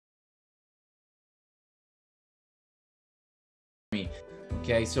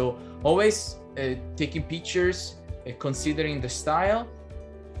Okay, so always taking pictures, considering the style.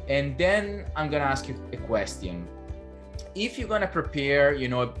 And then I'm gonna ask you a question. If you're gonna prepare, you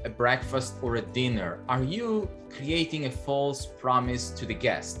know, a breakfast or a dinner, are you creating a false promise to the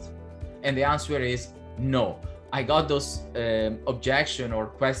guest? And the answer is no. I got those objection or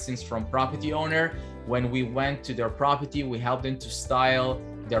questions from property owner. When we went to their property, we helped them to style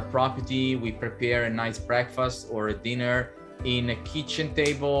their property. We prepare a nice breakfast or a dinner in a kitchen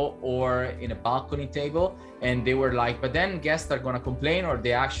table or in a balcony table, and they were like, but then guests are gonna complain, or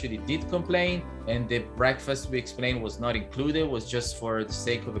they actually did complain, and the breakfast we explained was not included, was just for the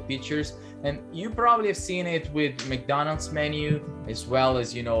sake of the pictures. And you probably have seen it with McDonald's menu, as well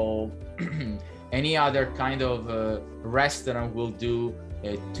as, you know, any other kind of restaurant will do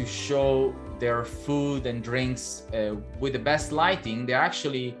to show their food and drinks with the best lighting. They're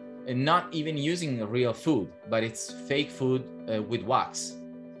actually not even using real food, but it's fake food with wax.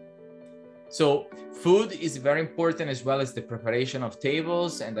 So food is very important, as well as the preparation of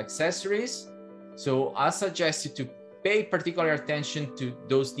tables and accessories. So I suggest you to pay particular attention to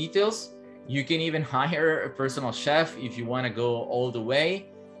those details. You can even hire a personal chef if you want to go all the way.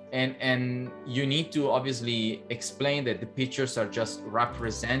 And you need to obviously explain that the pictures are just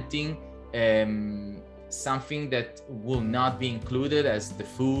representing something that will not be included as the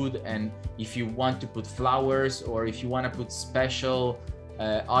food. And if you want to put flowers, or if you want to put special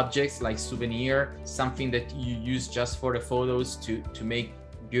objects like souvenir, something that you use just for the photos to make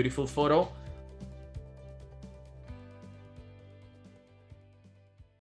beautiful photo,